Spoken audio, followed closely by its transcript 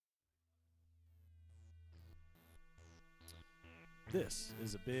This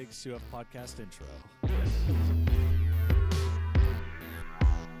is a Big CUF Podcast intro.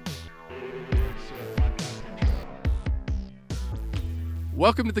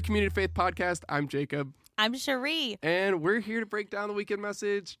 Welcome to the Community Faith Podcast. I'm Jacob. I'm Cherie. And we're here to break down the weekend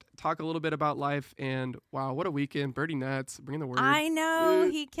message, talk a little bit about life, and wow, what a weekend. Birdie Nuts, bringing the word. I know,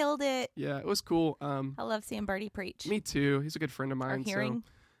 he killed it. Yeah, it was cool. I love seeing Birdie preach. Me too. He's a good friend of mine. Or hearing.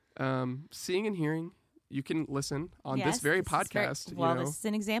 So, seeing and hearing. You can listen on Yes, this very this is podcast. this is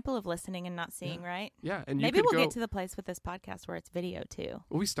an example of listening and not seeing, right? Yeah, and you Maybe could we'll go, get to the place with this podcast where it's video too.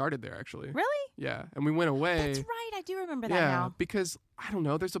 Well, we started there actually. Really? Yeah, and we went away. That's right. I do remember that Yeah, now. because I don't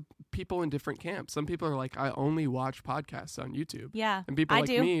know. There's people in different camps. Some people are like, I only watch podcasts on YouTube. Yeah, And people I like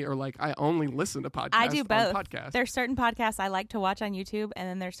do. me are like, I only listen to podcasts. I do both. On podcasts. There's certain podcasts I like to watch on YouTube, and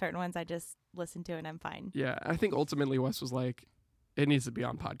then there's certain ones I just listen to and I'm fine. Yeah, I think ultimately Wes was like, it needs to be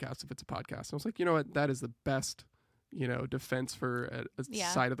on podcast if it's a podcast. And I was like, you know what? That is the best, defense for a Yeah.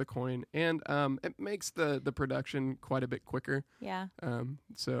 side of the coin. And it makes the production quite a bit quicker. Yeah,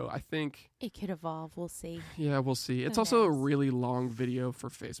 So I think, it could evolve. We'll see. yeah, we'll see. It's Who also a knows? really long video for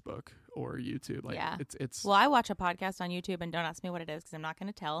Facebook or YouTube. Like, Yeah. it's Well, I watch a podcast on YouTube, and don't ask me what it is because I'm not going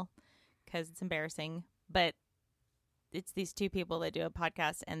to tell because it's embarrassing. But it's these two people that do a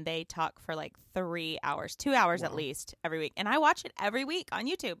podcast, and they talk for like 3 hours, 2 hours at Wow. least every week. And I watch it every week on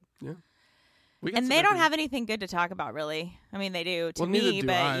YouTube. we got And some they don't every- have anything good to talk about, really. I mean, they do to Well, neither me, do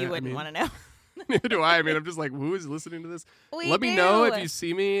but I. you I wouldn't mean- want to know. Neither do I. I mean, I'm just like, who is listening to this? Let me know if you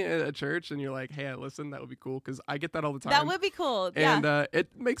see me at a church and you're like, hey, I listen. That would be cool because I get that all the time. That would be cool. Yeah. And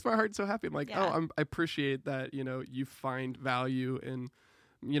it makes my heart so happy. I'm like, Yeah. I appreciate that, you find value in,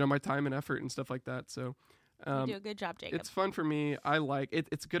 my time and effort and stuff like that. So you do a good job, Jacob. it's fun for me. I like it.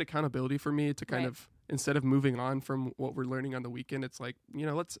 It's good accountability for me to kind Right. of, instead of moving on from what we're learning on the weekend, it's like,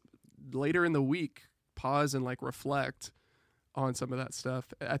 let's later in the week pause and like reflect on some of that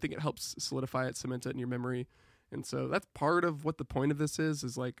stuff. I think it helps solidify it, cement it in your memory. And so that's part of what the point of this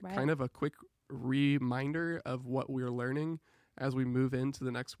is like Right. kind of a quick reminder of what we're learning as we move into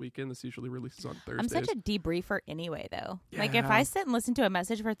the next weekend. This usually releases on Thursdays. I'm such a debriefer anyway, though. Like, if Yeah. I sit and listen to a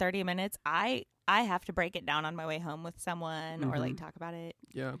message for 30 minutes, I have to break it down on my way home with someone or, like, Mhm. talk about it.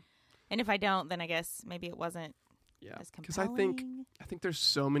 Yeah. And if I don't, then I guess maybe it wasn't Yeah. as Because compelling. I think there's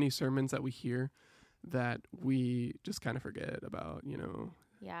so many sermons that we hear that we just kind of forget about,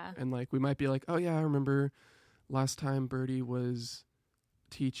 Yeah. and like we might be like, oh yeah, I remember last time Birdie was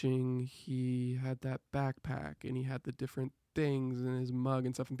teaching, he had that backpack and he had the different things in his mug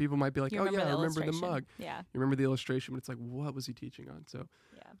and stuff, and people might be like, You oh yeah, I the remember the illustration. mug, Yeah. you remember the illustration, but it's like, what was he teaching on? So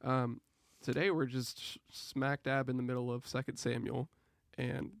Yeah. today we're just smack dab in the middle of 2 Samuel,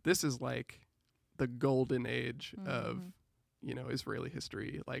 and this is like the golden age of Mhm. Israeli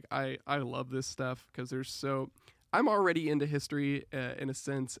history. Like I love this stuff because I'm already into history in a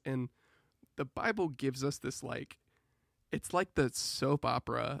sense, and the Bible gives us this like, it's like the soap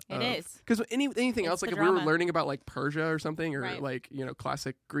opera. It is. Because anything It's else, like the if we were drama. learning about like Persia or something, or Right. like,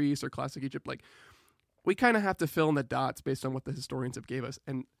 classic Greece or classic Egypt, like we kind of have to fill in the dots based on what the historians have gave us.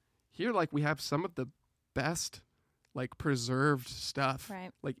 And here, like we have some of the best like preserved stuff.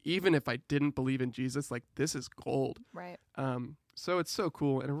 Right. Like even if I didn't believe in Jesus, like this is gold. Right. So it's so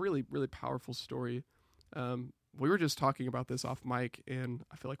cool and a really, really powerful story. We were just talking about this off mic, and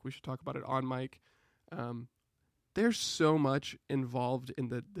I feel like we should talk about it on mic. There's so much involved in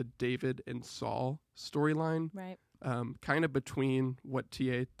the David and Saul storyline, Right. kind of between what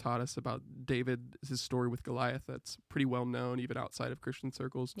TA taught us about David, his story with Goliath, that's pretty well known even outside of Christian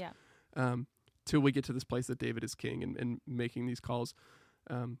circles. Yeah. Till we get to this place that David is king and making these calls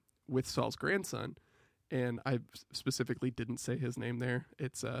with Saul's grandson. And I specifically didn't say his name there.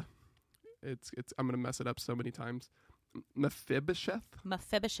 It's I'm gonna mess it up so many times. Mephibosheth.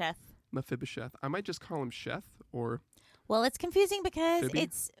 I might just call him Sheth or Well, it's confusing because Fibby?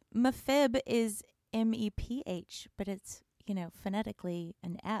 it's Mephib is MEPH, but it's, phonetically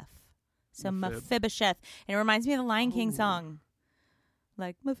an F. So Mephib. Mephibosheth. And it reminds me of the Lion King Oh. song.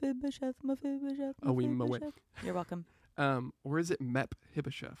 Like Mephibosheth, Mephibosheth, Oh, we Mephibosheth. You're welcome. or is it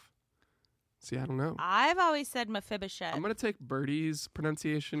Mephibosheth? See, I don't know. I've always said Mephibosheth. I'm gonna take Birdie's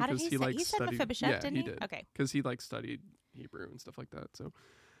pronunciation How did because he he say? like He said studied. Mephibosheth, yeah, didn't he he? did. Okay. Because he like studied Hebrew and stuff like that. So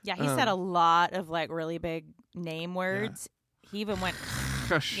Yeah, he said a Um, lot of like really big name words. He even went.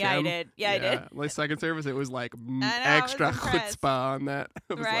 Yeah, I Hashem. did. Yeah, I did. Like second service, it was like know, I was extra impressed. chutzpah on that.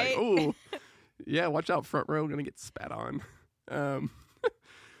 I was Right? like, ooh, yeah, watch out, front row, gonna get spat on.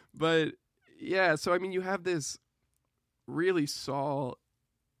 But yeah, so I mean, you have this really Saul.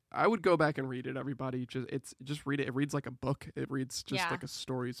 I would go back and read it. Everybody, just read it. It reads like a book. It reads just Yeah. like a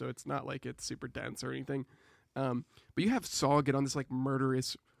story. So it's not like it's super dense or anything. But you have Saul get on this like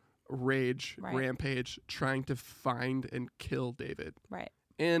murderous rampage trying to find and kill David. Right.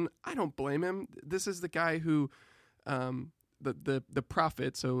 And I don't blame him. This is the guy who, the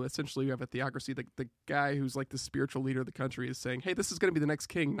prophet, so essentially you have a theocracy, the guy who's like the spiritual leader of the country is saying, hey, this is going to be the next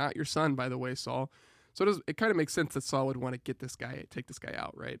king, not your son, by the way, Saul. So it kind of makes sense that Saul would want to take this guy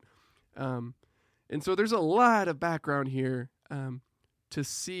out, right? And so there's a lot of background here to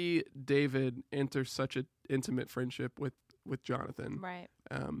see David enter such an intimate friendship with Jonathan. Right.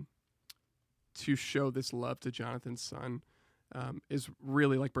 To show this love to Jonathan's son is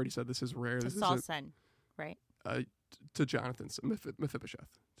really, like Birdie said, this is rare. To Saul's son, right? To Jonathan's Mephibosheth.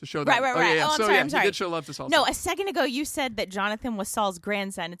 To show that. Right. Yeah. Oh, I'm so sorry, yeah, I'm sorry. he did show love to Saul's No, son. a second ago you said that Jonathan was Saul's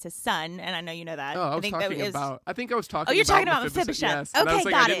grandson. It's his son, and I know you know that. Oh, I was think talking that is... about. I think I was talking. Oh, you're talking about Mephibosheth. Mephibosheth. Yes. And I Okay, was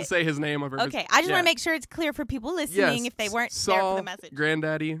like, got I didn't it. say his name over. Okay, I just want to make sure it's clear for people listening if they weren't Saul, there for the message.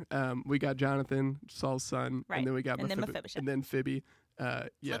 Granddaddy. We got Jonathan, Saul's son, Right. and then we got And then Mephibosheth. and then Phoebe. Yes.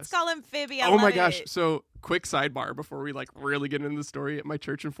 Let's call him Phoebe. Oh my gosh! So quick sidebar before we like really get into the story at my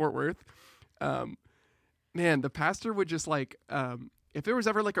church in Fort Worth. Man, the pastor would just like if there was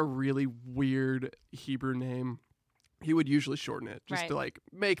ever like a really weird Hebrew name, he would usually shorten it just to like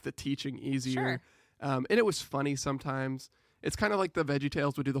make the teaching easier. Sure. And it was funny sometimes. It's kind of like the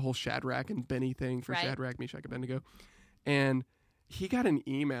VeggieTales would do the whole Shadrach and Benny thing for Shadrach, Meshach, Abednego. And he got an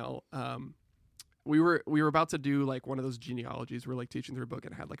email. We were about to do like one of those genealogies. We're like teaching through a book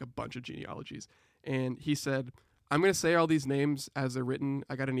and I had like a bunch of genealogies. And he said, I'm going to say all these names as they're written.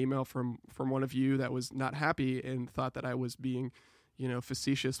 I got an email from one of you that was not happy and thought that I was being,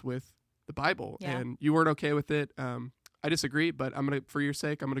 facetious with the Bible. Yeah. And you weren't okay with it. I disagree, but for your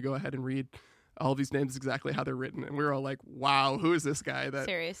sake, I'm going to go ahead and read all these names exactly how they're written. And we were all like, wow, who is this guy that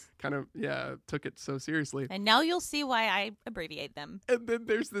Serious. kind of, took it so seriously. And now you'll see why I abbreviate them. And then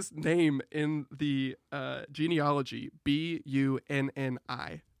there's this name in the genealogy, Bunni. And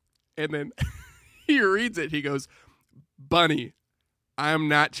then he reads it. He goes, Bunny. I'm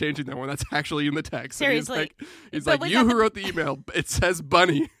not changing that one. That's actually in the text. Seriously. He's like, you who wrote the email, it says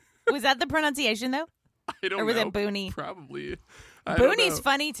Bunny. Was that the pronunciation, though? I don't know. Or was it Booney? Probably. Booney's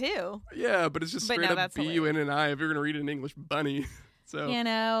funny, too. Yeah, but it's just straight up Bunni. If you're going to read it in English, Bunny. So,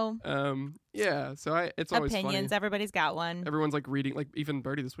 yeah. So it's always opinions. funny. Everybody's got one. Everyone's like reading, like even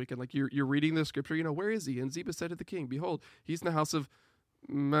Birdie this weekend, like you're reading the scripture, where is he? And Ziba said to the king, behold, he's in the house of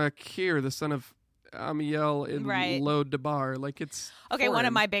Machir, the son of Amiel in Lo-Debar. Like it's okay. foreign. One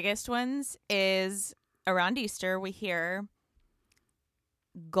of my biggest ones is around Easter. We hear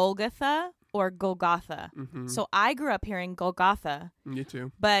Golgotha or Golgotha. Mm-hmm. So I grew up hearing Golgotha. Me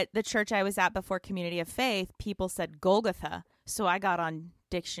too. But the church I was at before Community of Faith, people said Golgotha. So I got on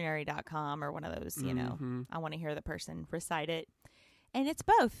dictionary.com or one of those, I want to hear the person recite it. And it's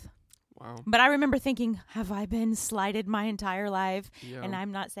both. Wow. But I remember thinking, have I been slighted my entire life? Yeah. And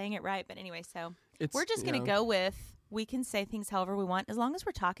I'm not saying it right. But anyway, so we're just going to go with, we can say things however we want. As long as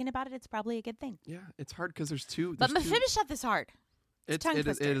we're talking about it, it's probably a good thing. Yeah, it's hard because there's two. But Mephibosheth is hard. It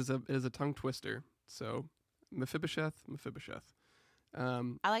is a tongue twister. So Mephibosheth. I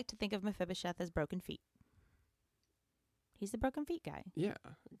like to think of Mephibosheth as broken feet. He's the broken feet guy. Yeah,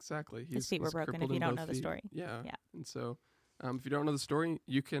 exactly. His feet were broken if you don't know the story. Yeah. And so if you don't know the story,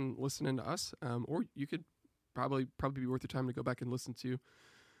 you can listen into us, or you could probably be worth your time to go back and listen to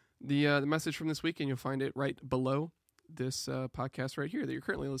the message from this week, and you'll find it right below this podcast right here that you're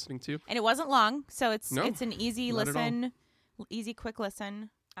currently listening to. And it wasn't long, so it's an easy not listen, easy, quick listen.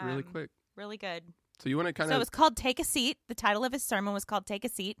 Really quick. Really good. So you want to kind So of... it was called Take a Seat. The title of his sermon was called Take a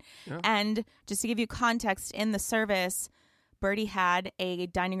Seat. Yeah. And just to give you context, in the service, Birdie had a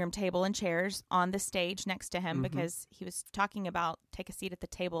dining room table and chairs on the stage next to him because he was talking about take a seat at the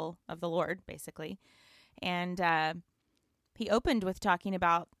table of the Lord, basically. And he opened with talking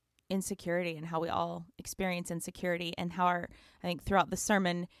about insecurity and how we all experience insecurity, and how I think throughout the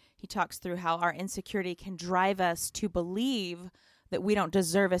sermon, he talks through how our insecurity can drive us to believe that we don't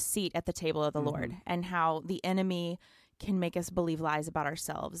deserve a seat at the table of the Lord, and how the enemy can make us believe lies about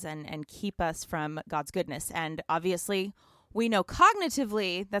ourselves and keep us from God's goodness. And obviously, we know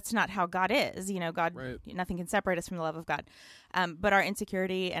cognitively that's not how God is. God, nothing can separate us from the love of God. But our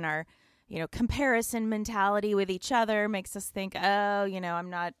insecurity and our, comparison mentality with each other makes us think, I'm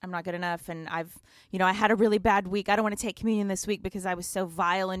not good enough. And I had a really bad week. I don't want to take communion this week because I was so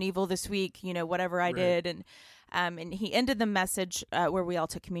vile and evil this week, whatever I did. And he ended the message where we all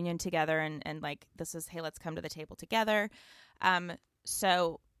took communion together and like, this is, hey, let's come to the table together.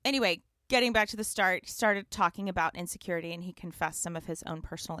 So anyway, getting back to the start, he started talking about insecurity, and he confessed some of his own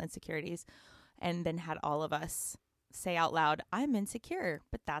personal insecurities, and then had all of us say out loud, I'm insecure,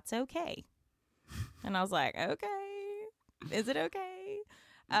 but that's okay. And I was like, okay, is it okay?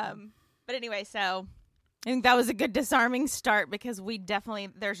 But anyway, so I think that was a good disarming start because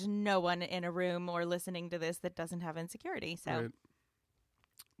there's no one in a room or listening to this that doesn't have insecurity. So, Right.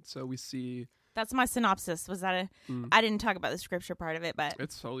 So we see that's my synopsis. Was that I didn't talk about the scripture part of it, but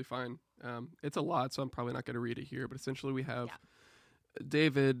it's totally fine. It's a lot, so I'm probably not going to read it here. But essentially, we have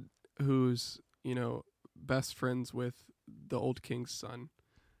David, who's best friends with the old king's son.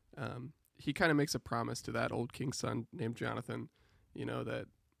 He kind of makes a promise to that old king's son named Jonathan,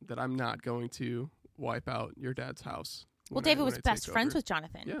 that I'm not going to wipe out your dad's house. Well, David was best friends with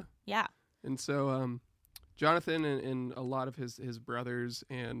Jonathan. Yeah. Yeah. And so Jonathan and a lot of his brothers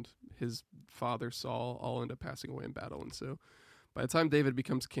and his father Saul all end up passing away in battle. And so by the time David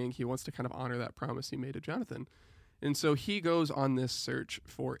becomes king, he wants to kind of honor that promise he made to Jonathan. And so he goes on this search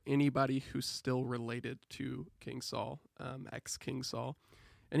for anybody who's still related to King Saul, ex-King Saul.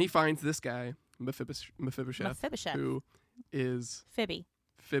 And he finds this guy, Mephibosheth. Who is Phoebe.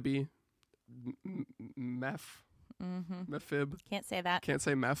 Mephib. Can't say that. Can't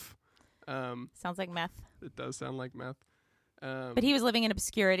say meth. Sounds like meth. It does sound like meth. But he was living in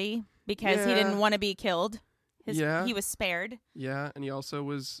obscurity because he didn't want to be killed. He was spared. Yeah, and he also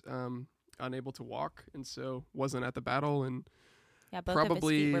was unable to walk, and so wasn't at the battle. And both of his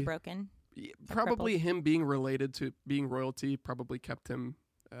feet were broken. Probably him being related to being royalty probably kept him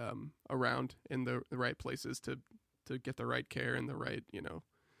around in the right places to get the right care and the right,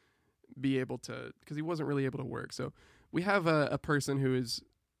 be able to, because he wasn't really able to work. So we have a person who is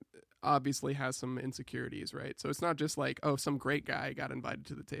obviously has some insecurities, right? So it's not just like, oh, some great guy got invited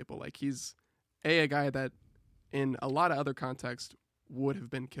to the table. Like he's a guy that in a lot of other contexts would have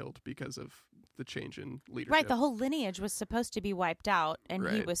been killed because of the change in leadership. Right. The whole lineage was supposed to be wiped out and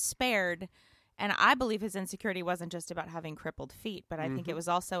he was spared. And I believe his insecurity wasn't just about having crippled feet, but I think it was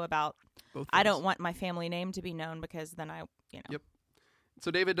also about, I don't want my family name to be known because then Yep. So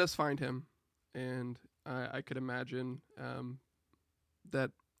David does find him, and I could imagine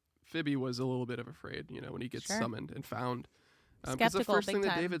that Phoebe was a little bit of afraid, when he gets summoned and found. Because the first thing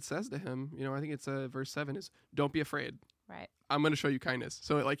that David says to him, I think it's verse 7 is, don't be afraid. Right. I'm going to show you kindness.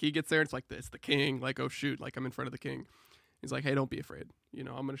 So like he gets there, and it's like, it's the king. Like, oh shoot, like I'm in front of the king. He's like, hey, don't be afraid. I'm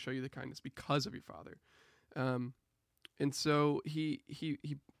going to show you the kindness because of your father. And so he's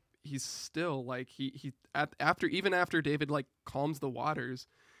still like, after David like calms the waters,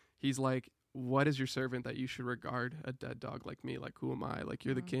 he's like, what is your servant that you should regard a dead dog like me? Like, who am I? Like,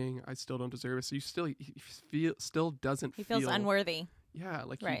 you're the king. I still don't deserve it. So he still doesn't feel. He feels unworthy. Yeah.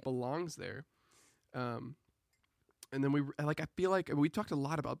 Like he belongs there. And then I feel like Brady talked a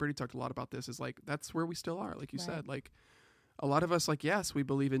lot about this, is like, that's where we still are. Like you said, like a lot of us, like, yes, we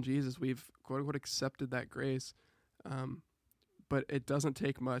believe in Jesus. We've quote unquote accepted that grace. But it doesn't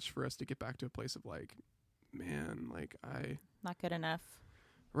take much for us to get back to a place of like, man, like not good enough.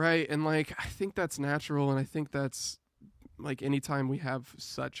 Right. And like, I think that's natural. And I think that's like, anytime we have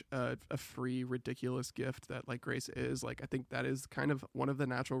such a free, ridiculous gift that like grace is, like, I think that is kind of one of the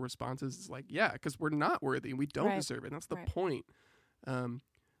natural responses is like, yeah, because we're not worthy and we don't deserve it. And that's the point.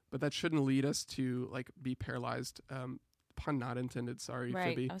 But that shouldn't lead us to like be paralyzed. Pun not intended. Sorry,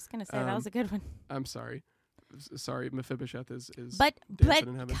 Phoebe. I was going to say that was a good one. I'm sorry. Sorry, Mephibosheth is but in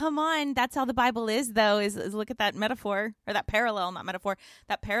heaven. Come on, that's how the Bible is, though. Is look at that metaphor or that parallel, not metaphor.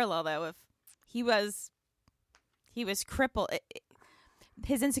 That parallel, though, if he was crippled,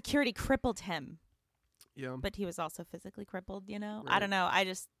 his insecurity crippled him. Yeah, but he was also physically crippled. Right. I don't know. I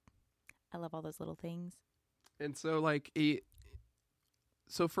love all those little things. And so, like,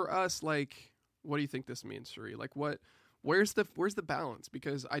 so for us, like, what do you think this means, Sheree? Like, where's the balance?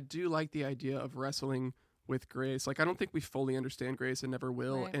 Because I do like the idea of wrestling with grace. Like, I don't think we fully understand grace and never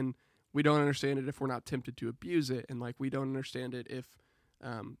will. Right. And we don't understand it if we're not tempted to abuse it. And like, we don't understand it if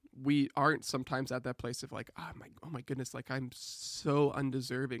we aren't sometimes at that place of like, oh my goodness, like I'm so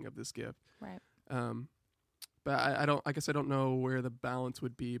undeserving of this gift. Right. But I guess I don't know where the balance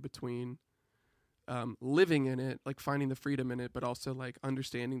would be between living in it, like finding the freedom in it, but also like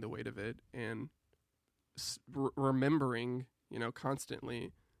understanding the weight of it and remembering,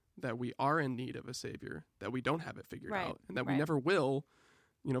 constantly that we are in need of a savior, that we don't have it figured out, and that we never will,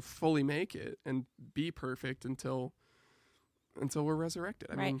 fully make it and be perfect until we're resurrected.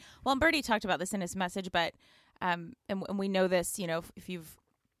 I mean, well, and Bertie talked about this in his message, but and we know this, if you've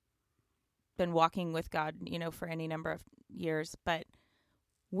been walking with God, for any number of years, but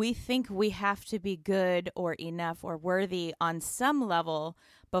we think we have to be good or enough or worthy on some level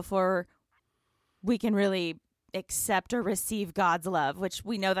before we can really accept or receive God's love, which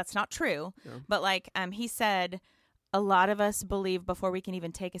we know that's not true. Yeah. But like he said, a lot of us believe before we can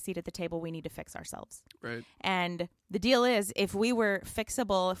even take a seat at the table, we need to fix ourselves. Right. And the deal is, if we were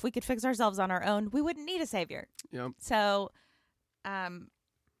fixable, if we could fix ourselves on our own, we wouldn't need a savior. Yep. So, yeah,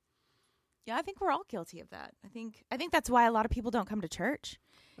 I think we're all guilty of that. I think that's why a lot of people don't come to church.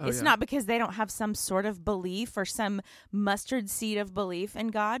 It's not because they don't have some sort of belief or some mustard seed of belief in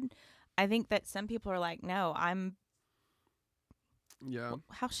God. I think that some people are like, no, I'm. Yeah.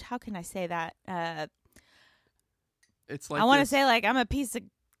 How can I say that? It's like I want to say like I'm a piece of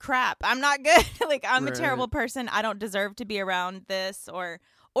crap. I'm not good. Like I'm a Right. terrible person. I don't deserve to be around this. Or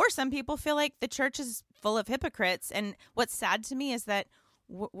some people feel like the church is full of hypocrites. And what's sad to me is that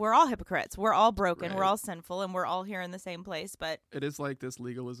we're all hypocrites. We're all broken. Right. We're all sinful, and we're all here in the same place. But it is like this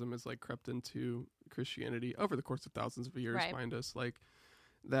legalism is like crept into Christianity over the course of thousands of years. Right. Find us like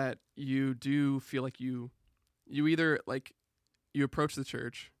that. You do feel like you either like you approach the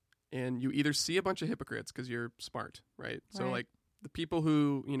church and you either see a bunch of hypocrites because you're smart, right? So Right. like the people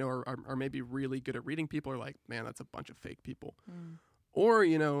who are maybe really good at reading people are like, man, that's a bunch of fake people. Or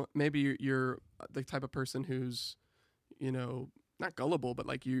maybe you're the type of person who's not gullible, but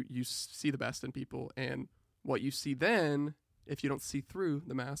like you see the best in people, and what you see then, if you don't see through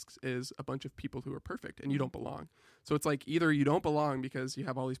the masks, is a bunch of people who are perfect and you don't belong. So it's like either you don't belong because you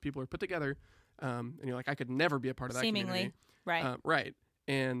have all these people who are put together, and you're like, I could never be a part of that seemingly, community. right.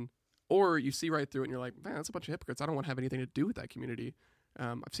 And or you see right through it and you're like, man, that's a bunch of hypocrites. I don't want to have anything to do with that community.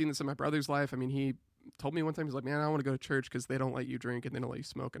 I've seen this in my brother's life. I mean, he told me one time, he's like, man, I don't want to go to church because they don't let you drink and they don't let you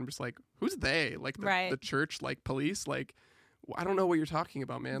smoke. And I'm just like, who's they? Like the church, like police? Like, I don't know what you're talking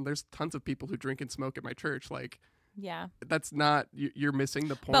about, man. There's tons of people who drink and smoke at my church. Like, yeah, that's not, you're missing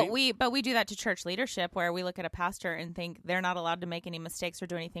the point. But we do that to church leadership, where we look at a pastor and think they're not allowed to make any mistakes or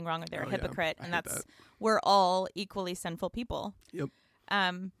do anything wrong, or they're a hypocrite. Yeah. And that's, we're all equally sinful people. Yep.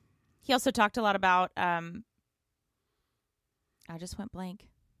 He also talked a lot about, I just went blank.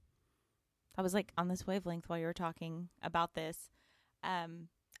 I was like on this wavelength while you were talking about this.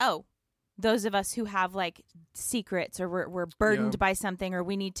 Those of us who have like secrets, or we're burdened by something, or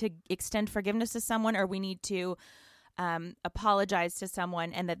we need to extend forgiveness to someone, or we need to apologize to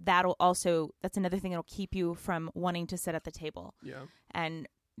someone, and that's another thing that'll keep you from wanting to sit at the table. Yeah. And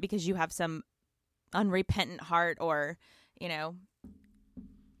because you have some unrepentant heart, or,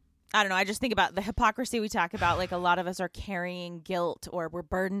 I don't know. I just think about the hypocrisy we talk about. Like, a lot of us are carrying guilt, or we're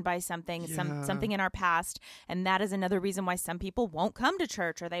burdened by something, something in our past. And that is another reason why some people won't come to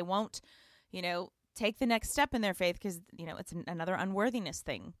church, or they won't, take the next step in their faith, because, it's another unworthiness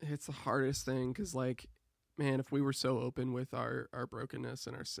thing. It's the hardest thing because, like, man, if we were so open with our brokenness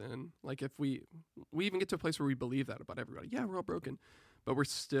and our sin, like if we even get to a place where we believe that about everybody, yeah, we're all broken, but we're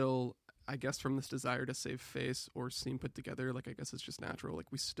still, I guess, from this desire to save face or seem put together, like, I guess it's just natural.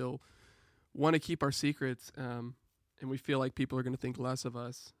 Like, we still want to keep our secrets, and we feel like people are going to think less of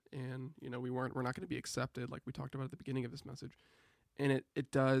us, and, we're not going to be accepted, like we talked about at the beginning of this message. And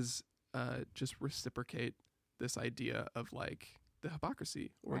it does just reciprocate this idea of, like, the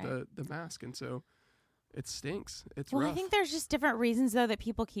hypocrisy or the mask. And so it stinks. It's rough. I think there's just different reasons, though, that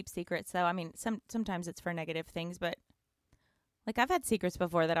people keep secrets, though. I mean, sometimes it's for negative things, but like, I've had secrets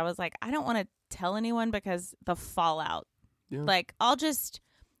before that I was like, I don't want to tell anyone because the fallout. Yeah. Like, I'm just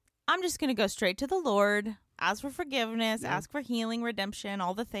going to go straight to the Lord, ask for forgiveness, ask for healing, redemption,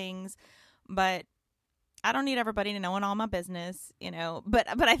 all the things. But I don't need everybody to know all my business, But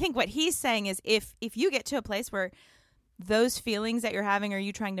I think what he's saying is, if you get to a place where those feelings that you're having, or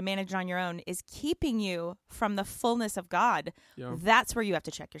you trying to manage on your own, is keeping you from the fullness of God, that's where you have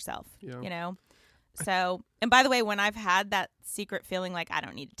to check yourself, So, and by the way, when I've had that secret feeling like I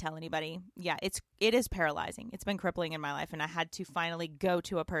don't need to tell anybody, it is paralyzing. It's been crippling in my life, and I had to finally go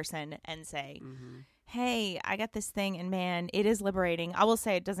to a person and say, hey, I got this thing, and man, it is liberating. I will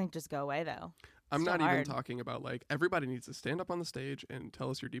say it doesn't just go away, though. I'm not even talking about, like, everybody needs to stand up on the stage and tell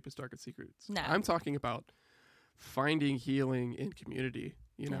us your deepest, darkest secrets. No. I'm talking about finding healing in community,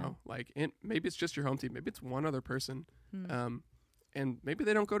 like, and maybe it's just your home team. Maybe it's one other person. And maybe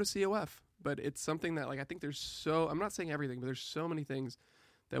they don't go to COF, but it's something that, like, I think I'm not saying everything, but there's so many things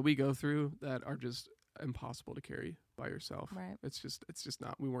that we go through that are just impossible to carry by yourself. Right. It's just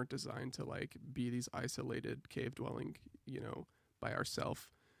not, we weren't designed to, like, be these isolated cave dwelling, by ourselves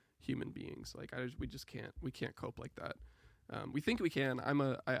human beings. Like, we can't cope like that. We think we can.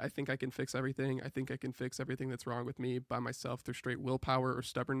 I think I can fix everything. I think I can fix everything that's wrong with me by myself through straight willpower or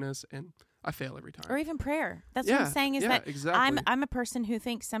stubbornness. And I fail every time. Or even prayer. That's what I'm saying is that exactly. I'm a person who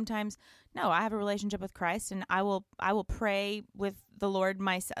thinks sometimes, no, I have a relationship with Christ and I will pray with the Lord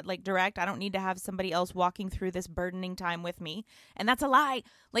like direct. I don't need to have somebody else walking through this burdening time with me. And that's a lie.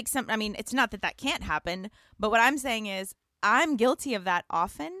 Like it's not that can't happen, but what I'm saying is I'm guilty of that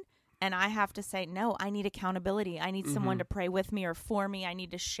often. And I have to say, no, I need accountability. I need someone to pray with me or for me. I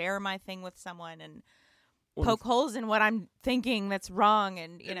need to share my thing with someone and poke holes in what I'm thinking that's wrong.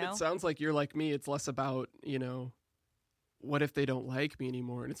 And, you know, it sounds like you're like me. It's less about, what if they don't like me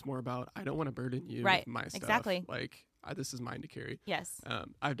anymore? And it's more about, I don't want to burden you with my stuff. Exactly. Like, this is mine to carry. Yes.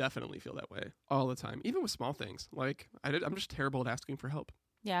 I definitely feel that way all the time, even with small things. Like, I'm just terrible at asking for help.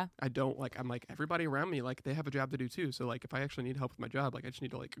 Yeah. I'm like, everybody around me, like, they have a job to do too. So, like, if I actually need help with my job, like, I just need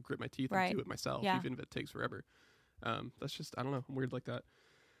to, like, grit my teeth and do it myself, even if it takes forever. That's just, I don't know, I'm weird like that.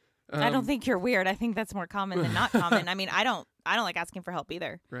 I don't think you're weird. I think that's more common than not common. I mean, I don't like asking for help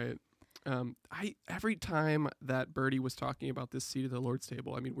either. Right. Every time that Birdie was talking about this seat of the Lord's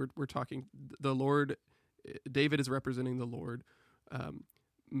table, I mean, we're talking the Lord, David is representing the Lord.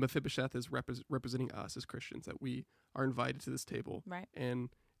 Mephibosheth is representing us as Christians, that we are invited to this table. Right. And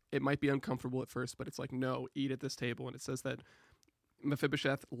it might be uncomfortable at first, but it's like, no, eat at this table. And it says that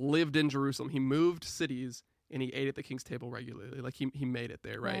Mephibosheth lived in Jerusalem. He moved cities and he ate at the king's table regularly. Like he made it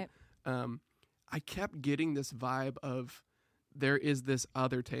there, right? I kept getting this vibe of there is this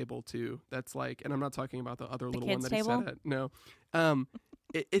other table too. That's like, and I'm not talking about the other little one that table? he said at. No.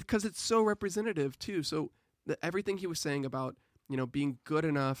 Because it's so representative too. So everything he was saying about, being good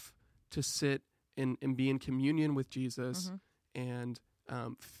enough to sit and be in communion with Jesus and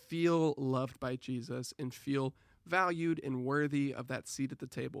feel loved by Jesus and feel valued and worthy of that seat at the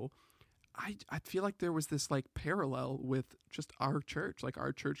table. I feel like there was this like parallel with just our church, like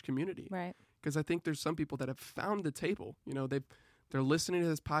our church community. Right. Because I think there's some people that have found the table. They're listening to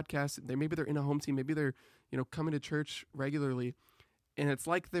this podcast. Maybe they're in a home team. Maybe they're, coming to church regularly. And it's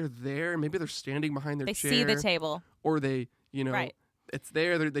like they're there. Maybe they're standing behind their chair. They see the table. Or they, Right. it's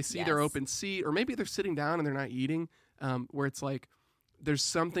there. They see their open seat. Or maybe they're sitting down and they're not eating, where it's like there's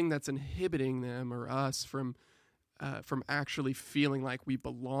something that's inhibiting them or us from actually feeling like we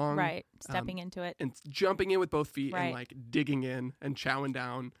belong. Right. Stepping into it. And jumping in with both feet Right. and like digging in and chowing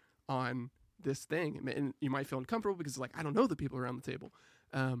down on this thing. And you might feel uncomfortable because like, I don't know the people around the table.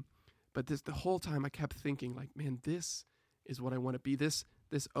 But the whole time I kept thinking like, man, this is what I want to be. This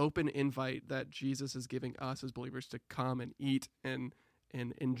open invite that Jesus is giving us as believers to come and eat and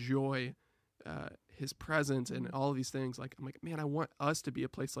enjoy his presence and all of these things. Like, I'm like, man, I want us to be a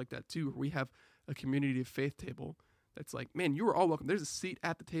place like that too, where we have a community of faith table that's like, man, you are all welcome. There's a seat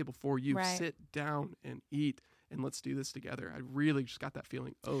at the table for you. Right. Sit down and eat, and let's do this together. I really just got that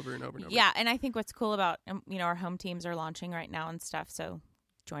feeling over and over and over. Yeah, and I think what's cool about, our home teams are launching right now and stuff, so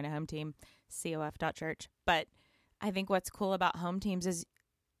join a home team, cof.church. But I think what's cool about home teams is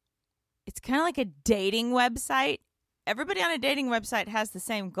it's kind of like a dating website. Everybody on a dating website has the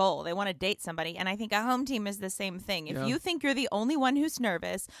same goal. They want to date somebody. And I think a home team is the same thing. If you think you're the only one who's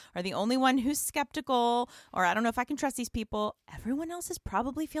nervous or the only one who's skeptical or I don't know if I can trust these people, everyone else is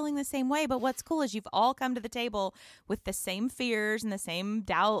probably feeling the same way. But what's cool is you've all come to the table with the same fears and the same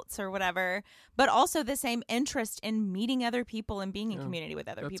doubts or whatever, but also the same interest in meeting other people and being in community with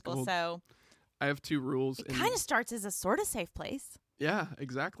other people. Cool. So I have two rules. It kind of starts as a sort of safe place. Yeah,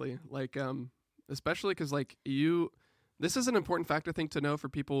 exactly. Like, especially because like this is an important fact, I think, to know for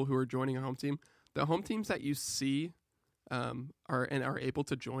people who are joining a home team. The home teams that you see are able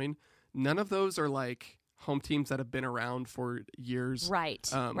to join, none of those are like home teams that have been around for years. Right,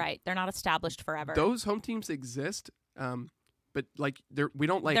 right. They're not established forever. Those home teams exist, but like they're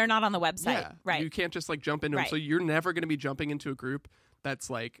not on the website. Yeah, right. You can't just like jump into them. So you're never going to be jumping into a group that's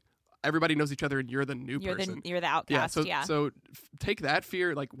like everybody knows each other and you're the new person. You're the outcast. So take that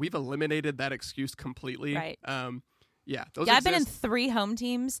fear. Like we've eliminated that excuse completely. Right. Those I've been in 3 home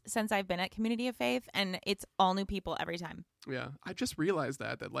teams since I've been at Community of Faith, and it's all new people every time. Yeah, I just realized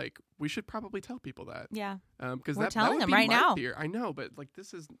that like we should probably tell people that. Yeah, because we're that telling would them be right my now. fear. I know, but like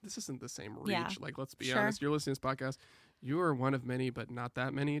this isn't the same reach. Yeah. Like let's be honest. You're listening to this podcast. You are one of many, but not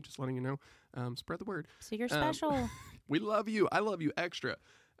that many. Just letting you know. Spread the word. So you're special. We love you. I love you extra.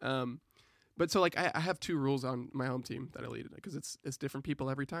 But so like I have 2 rules on my home team that I lead because it's different people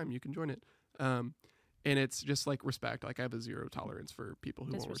every time you can join it. And it's just like respect. Like I have a 0 tolerance for people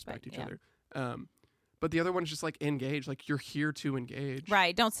who won't respect each other. But the other one is just like engage. Like you're here to engage.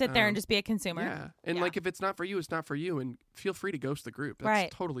 Right. Don't sit there and just be a consumer. Yeah. And like if it's not for you, it's not for you. And feel free to ghost the group.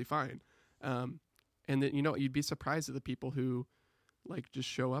 That's totally fine. And then, you'd be surprised at the people who like just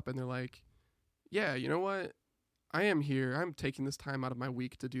show up and they're like, yeah, you know what? I am here. I'm taking this time out of my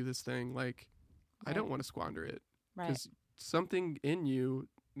week to do this thing. Like, I don't want to squander it. Right. Because something in you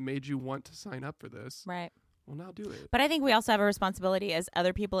made you want to sign up for this. Right. Well, now do it. But I think we also have a responsibility as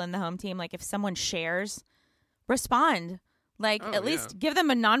other people in the home team. Like, if someone shares, respond. Like, at least give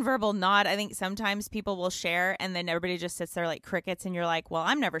them a nonverbal nod. I think sometimes people will share and then everybody just sits there like crickets and you're like, well,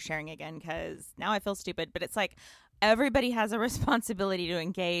 I'm never sharing again because now I feel stupid. But it's like everybody has a responsibility to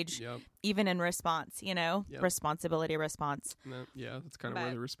engage, even in response, you know? Responsibility, response. Yeah, that's kind of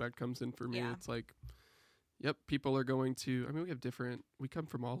where the respect comes in for me. It's like, people are going to, I mean, we come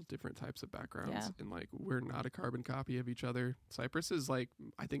from all different types of backgrounds, and like, we're not a carbon copy of each other. Cyprus is like,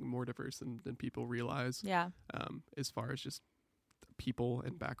 I think, more diverse than people realize. Yeah. As far as just people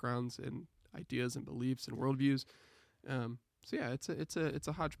and backgrounds and ideas and beliefs and worldviews. So yeah, it's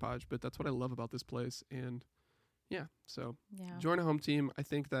a hodgepodge, but that's what I love about this place. And so join a home team. I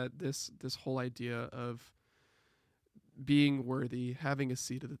think that this whole idea of being worthy, having a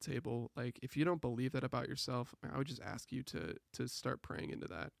seat at the table, like, if you don't believe that about yourself, I would just ask you to start praying into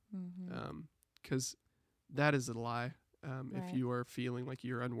that. Because that is a lie. If you are feeling like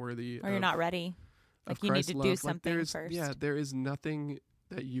you're unworthy or you're not ready, like, you need to do something first. Yeah, there is nothing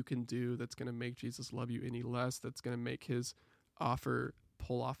that you can do that's going to make Jesus love you any less, that's going to make his offer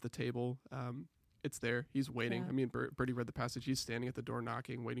pull off the table. It's there. He's waiting. I mean, Bertie read the passage. He's standing at the door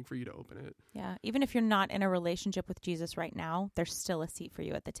knocking, waiting for you to open it. Yeah. Even if you're not in a relationship with Jesus right now, there's still a seat for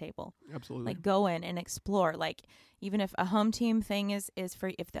you at the table. Absolutely. Like, go in and explore. Like, even if a home team thing is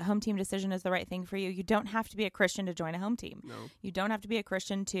for, if the home team decision is the right thing for you, you don't have to be a Christian to join a home team. No. You don't have to be a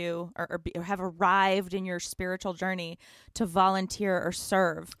Christian to, or have arrived in your spiritual journey to volunteer or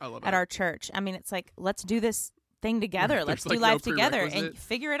serve at our church. I mean, it's like, let's do this thing together. Let's do life together and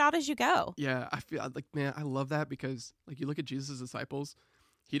figure it out as you go. Yeah, I feel like, man, I love that, because like, you look at Jesus' disciples,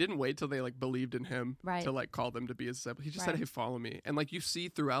 he didn't wait till they like believed in him to like call them to be his disciples. He just said, hey, follow me. And like, you see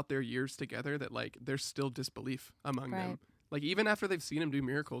throughout their years together that like there's still disbelief among them. Like, even after they've seen him do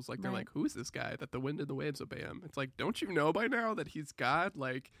miracles, like, they're like, who is this guy that the wind and the waves obey him? It's like, don't you know by now that he's God?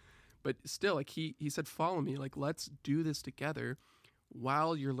 Like, but still, like, he said, follow me. Like, let's do this together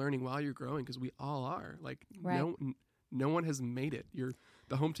while you're learning, while you're growing, because we all are. Like, no one has made it.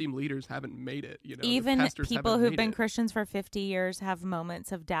 The home team leaders haven't made it. You know, even people who've been Christians for 50 years have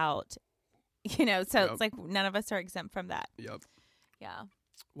moments of doubt. You know, so it's like none of us are exempt from that. Yep. Yeah.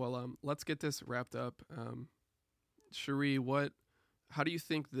 Well, let's get this wrapped up. Cherie, how do you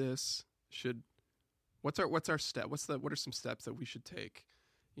think this should? What's our step? What are some steps that we should take?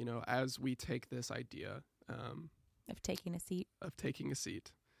 You know, as we take this idea. Of taking a seat.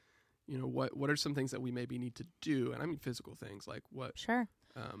 You know, what are some things that we maybe need to do? And I mean physical things, like what? Sure.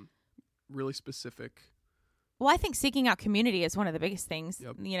 Really specific. Well, I think seeking out community is one of the biggest things.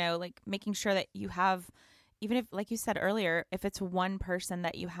 Yep. You know, like making sure that you have, even if, like you said earlier, if it's one person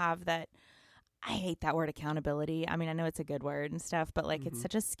that you have that, I hate that word accountability. I mean, I know it's a good word and stuff, but like, it's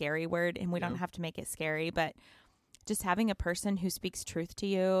such a scary word, and we don't have to make it scary, but just having a person who speaks truth to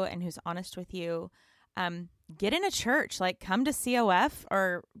you and who's honest with you. Get in a church, like come to COF,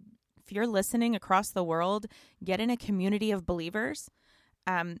 or if you're listening across the world, get in a community of believers.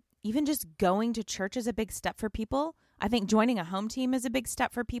 Even just going to church is a big step for people. I think joining a home team is a big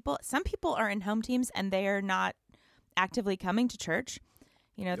step for people. Some people are in home teams and they are not actively coming to church.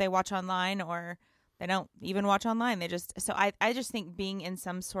 You know, they watch online, or they don't even watch online. They just, so I just think being in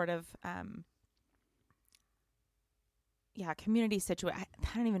some sort of, community situation.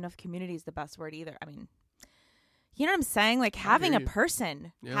 I don't even know if community is the best word either. I mean, you know what I'm saying? Like having a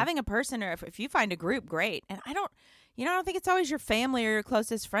person, or if you find a group, great. And I don't think it's always your family or your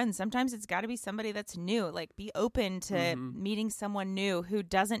closest friends. Sometimes it's got to be somebody that's new. Like, be open to meeting someone new who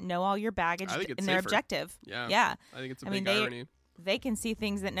doesn't know all your baggage and they're objective. Yeah. I think it's a big irony. They can see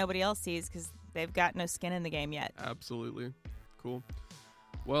things that nobody else sees because they've got no skin in the game yet. Absolutely. Cool.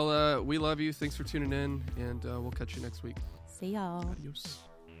 Well, we love you. Thanks for tuning in, and we'll catch you next week. See y'all. Adios.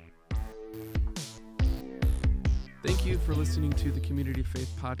 Thank you for listening to the Community of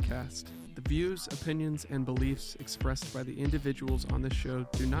Faith podcast. The views, opinions, and beliefs expressed by the individuals on this show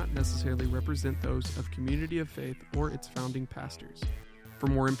do not necessarily represent those of Community of Faith or its founding pastors. For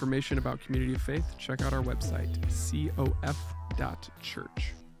more information about Community of Faith, check out our website, cof.church.